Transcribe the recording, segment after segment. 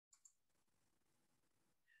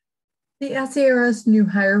The SERS new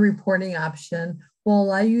hire reporting option will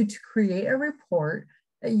allow you to create a report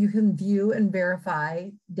that you can view and verify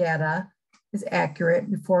data is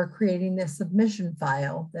accurate before creating a submission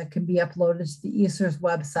file that can be uploaded to the SERS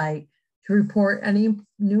website to report any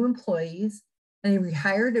new employees, any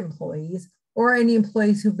rehired employees, or any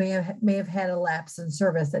employees who may have had a lapse in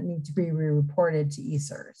service that need to be re-reported to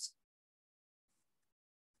SERS.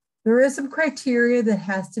 There is some criteria that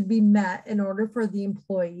has to be met in order for the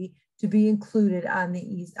employee to be included on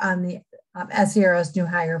the SERS new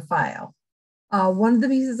hire file. One of the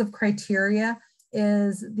pieces of criteria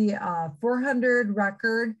is the 400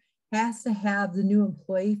 record has to have the new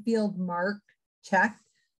employee field marked, checked.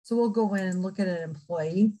 So we'll go in and look at an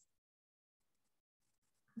employee.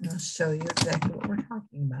 And I'll show you exactly what we're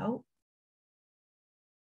talking about.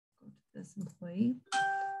 Go to this employee.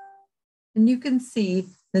 And you can see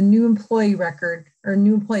the new employee record or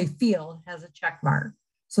new employee field has a check mark.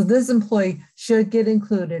 So this employee should get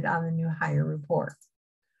included on the new hire report.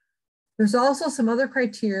 There's also some other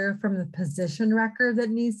criteria from the position record that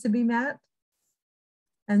needs to be met.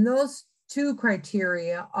 And those two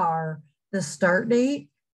criteria are the start date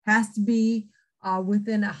has to be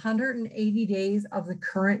within 180 days of the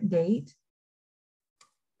current date.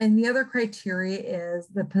 And the other criteria is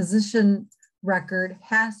the position record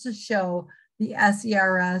has to show the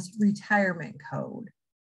SERS retirement code.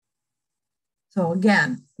 So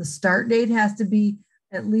again, the start date has to be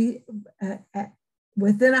at least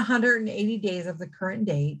within 180 days of the current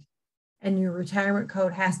date, and your retirement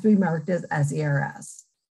code has to be marked as SERS.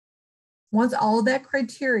 Once all of that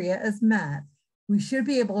criteria is met, we should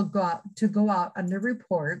be able to go out under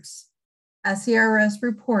reports, SERS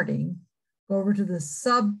reporting, go over to the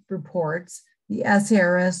sub reports, the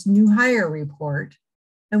SERS new hire report,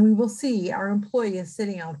 and we will see our employee is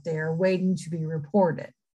sitting out there waiting to be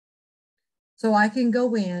reported. So I can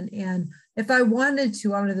go in, and if I wanted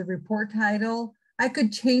to, under the report title, I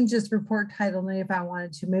could change this report title name if I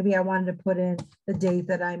wanted to. Maybe I wanted to put in the date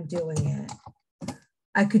that I'm doing it.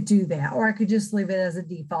 I could do that, or I could just leave it as a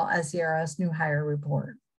default SERS new hire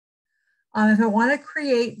report. If I want to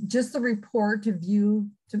create just the report to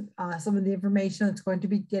view some of the information that's going to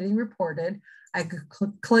be getting reported, I could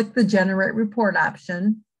click the generate report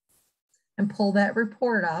option and pull that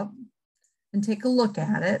report up and take a look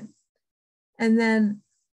at it. And then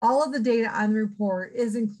all of the data on the report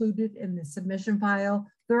is included in the submission file.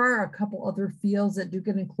 There are a couple other fields that do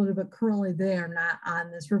get included, but currently they are not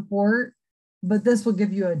on this report. But this will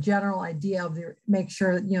give you a general idea of make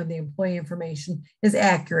sure that the employee information is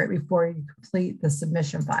accurate before you complete the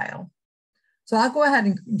submission file. So I'll go ahead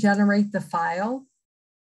and generate the file.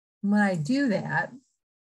 And when I do that,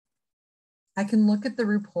 I can look at the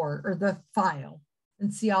report or the file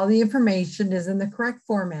and see all the information is in the correct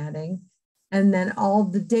formatting, and then all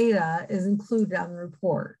the data is included on the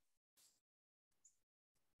report.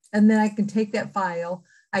 And then I can take that file,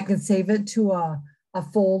 I can save it to a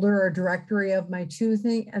folder or directory of my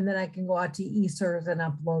choosing, and then I can go out to SERS and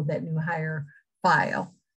upload that new hire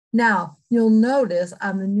file. Now, you'll notice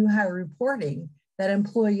on the new hire reporting that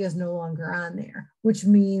employee is no longer on there, which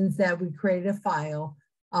means that we created a file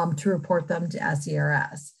to report them to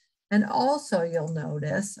SERS. And also you'll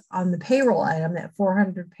notice on the payroll item, that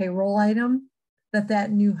 400 payroll item,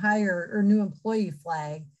 that new hire or new employee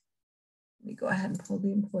flag, let me go ahead and pull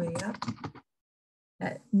the employee up.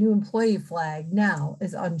 That new employee flag now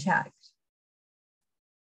is unchecked.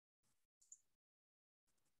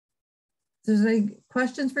 If there's any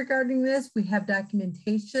questions regarding this, we have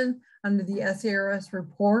documentation under the SERS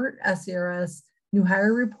report, SERS new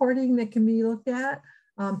hire reporting that can be looked at.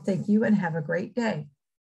 Thank you and have a great day.